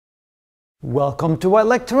Welcome to our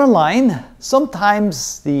lecture online.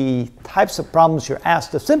 Sometimes the types of problems you're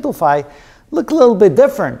asked to simplify look a little bit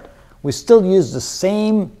different. We still use the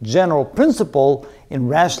same general principle in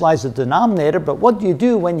Rationalize the Denominator, but what do you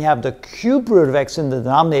do when you have the cube root of x in the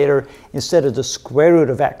denominator instead of the square root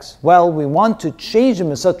of x? Well, we want to change them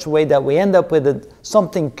in such a way that we end up with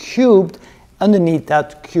something cubed underneath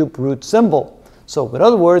that cube root symbol. So in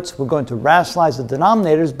other words, we're going to rationalize the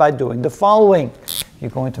denominators by doing the following. You're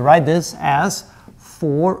going to write this as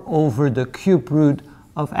 4 over the cube root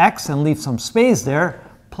of x and leave some space there,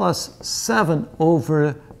 plus 7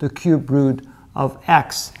 over the cube root of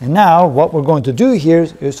x. And now what we're going to do here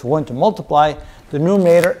is we're going to multiply the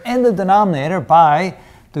numerator and the denominator by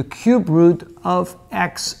the cube root of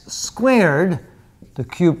x squared, the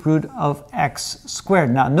cube root of x squared.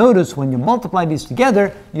 Now notice when you multiply these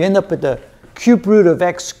together, you end up with the cube root of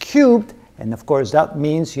x cubed, and of course that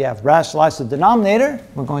means you have rationalized the denominator.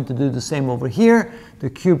 We're going to do the same over here. The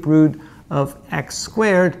cube root of x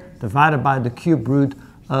squared divided by the cube root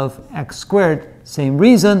of x squared. Same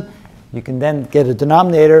reason. You can then get a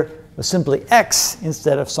denominator with simply x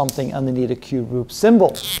instead of something underneath a cube root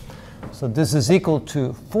symbol. So this is equal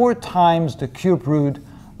to 4 times the cube root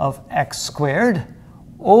of x squared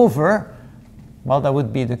over, well, that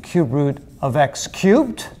would be the cube root of x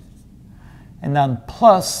cubed, and then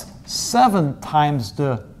plus 7 times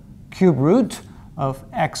the cube root of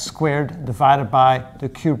x squared divided by the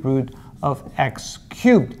cube root of x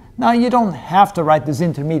cubed. Now you don't have to write this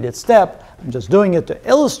intermediate step. I'm just doing it to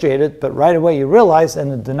illustrate it, but right away you realize in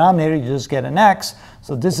the denominator you just get an x.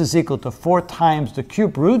 So this is equal to 4 times the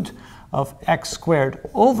cube root of x squared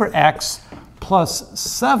over x plus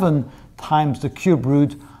 7 times the cube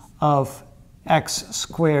root of x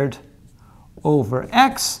squared over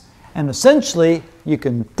x. And essentially, you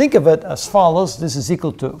can think of it as follows. This is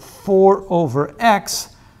equal to 4 over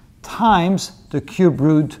x times the cube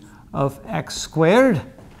root of x squared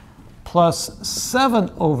plus 7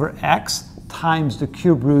 over x times the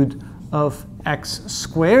cube root of x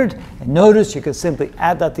squared. And notice you can simply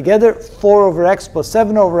add that together. 4 over x plus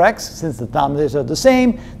 7 over x, since the denominators are the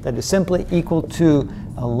same, that is simply equal to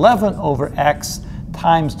 11 over x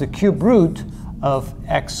times the cube root of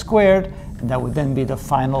x squared. And that would then be the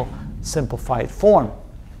final simplified form.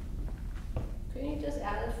 Can you just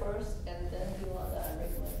add it first and then do all the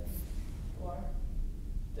regular form?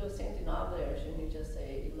 Do the same denominator, shouldn't you just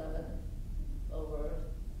say 11 over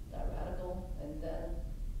that radical and then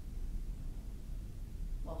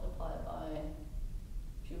multiply by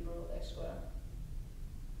cube root of x squared?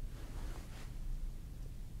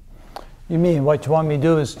 You mean what you want me to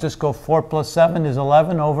do is just go 4 plus 7 is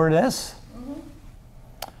 11 over this?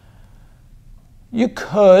 You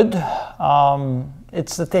could.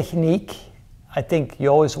 It's a technique. I think you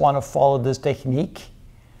always want to follow this technique.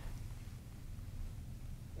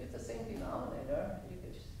 It's the same denominator. You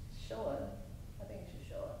could show it. I think you should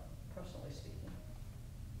show it, personally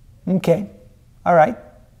speaking. Okay. All right.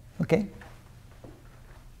 Okay.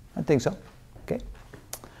 I think so. Okay.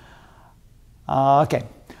 Okay.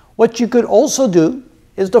 What you could also do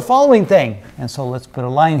is the following thing. And so let's put a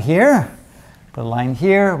line here. Put a line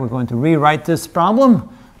here. We're going to rewrite this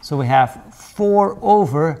problem. So we have 4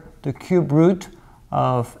 over the cube root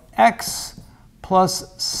of x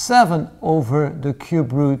plus 7 over the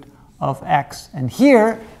cube root of x. And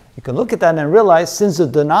here, you can look at that and realize since the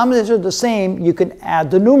denominators are the same, you can add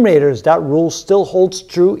the numerators. That rule still holds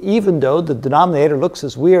true even though the denominator looks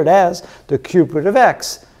as weird as the cube root of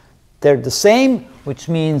x. They're the same, which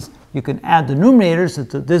means you can add the numerators.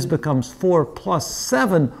 So this becomes 4 plus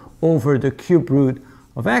 7 over the cube root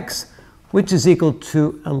of x, which is equal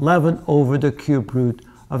to 11 over the cube root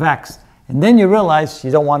of x. And then you realize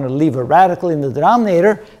you don't want to leave a radical in the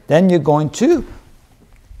denominator. Then you're going to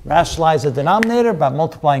rationalize the denominator by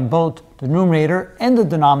multiplying both the numerator and the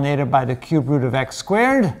denominator by the cube root of x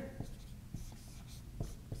squared.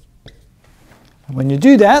 And when you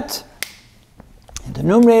do that, in the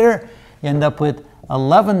numerator, you end up with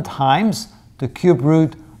 11 times the cube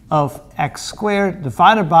root of x squared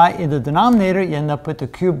divided by, in the denominator, you end up with the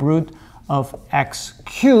cube root of x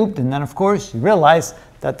cubed. And then, of course, you realize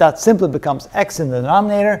that that simply becomes x in the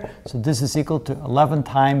denominator. So this is equal to 11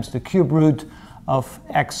 times the cube root of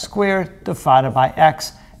x squared divided by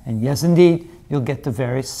x. And yes, indeed, you'll get the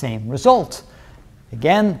very same result.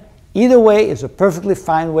 Again, either way is a perfectly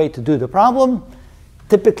fine way to do the problem.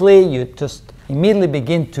 Typically, you just immediately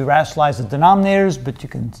begin to rationalize the denominators, but you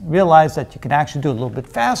can realize that you can actually do it a little bit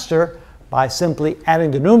faster by simply adding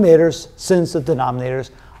the numerators since the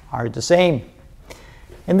denominators are the same.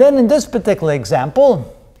 And then in this particular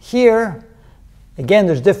example, here, again,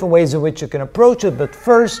 there's different ways in which you can approach it, but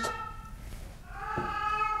first,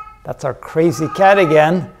 That's our crazy cat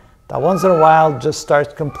again, that once in a while just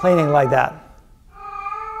starts complaining like that.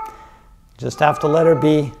 Just have to let her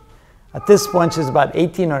be. At this point, she's about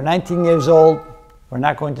 18 or 19 years old. We're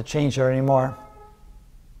not going to change her anymore.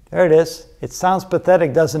 There it is. It sounds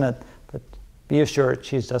pathetic, doesn't it? But be assured,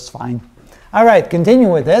 she's just fine. All right,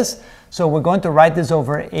 continue with this. So we're going to write this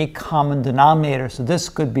over a common denominator. So this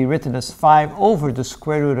could be written as 5 over the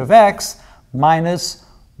square root of x minus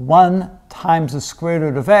 1 times the square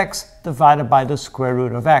root of x divided by the square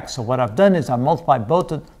root of x. So what I've done is I multiplied both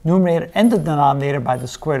the numerator and the denominator by the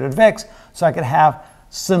square root of x so I could have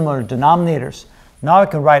similar denominators. Now I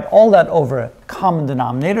can write all that over a common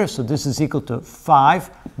denominator. So this is equal to 5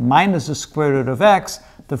 minus the square root of x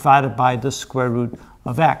divided by the square root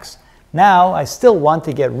of x. Now I still want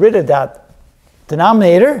to get rid of that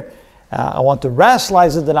denominator. I want to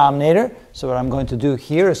rationalize the denominator. So what I'm going to do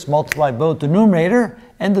here is multiply both the numerator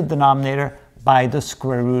and the denominator by the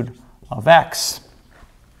square root of x.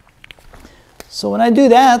 So when I do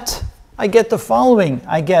that, I get the following.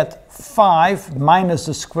 I get 5 minus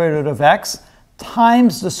the square root of x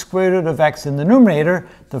times the square root of x in the numerator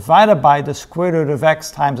divided by the square root of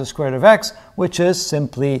x times the square root of x, which is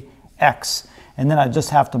simply x. And then I just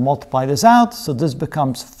have to multiply this out. So this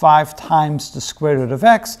becomes 5 times the square root of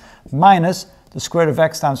x minus the square root of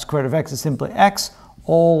x times the square root of x is simply x,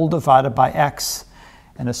 all divided by x.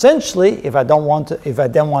 And essentially, if I then want to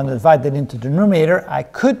divide that into the numerator, I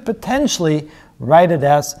could potentially write it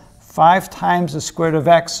as 5 times the square root of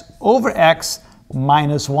x over x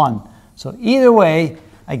minus 1. So either way,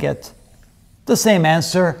 I get the same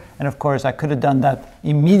answer. And of course, I could have done that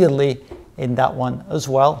immediately in that one as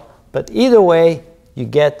well. But either way, you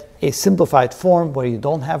get a simplified form where you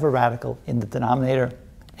don't have a radical in the denominator,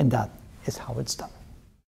 and that is how it's done.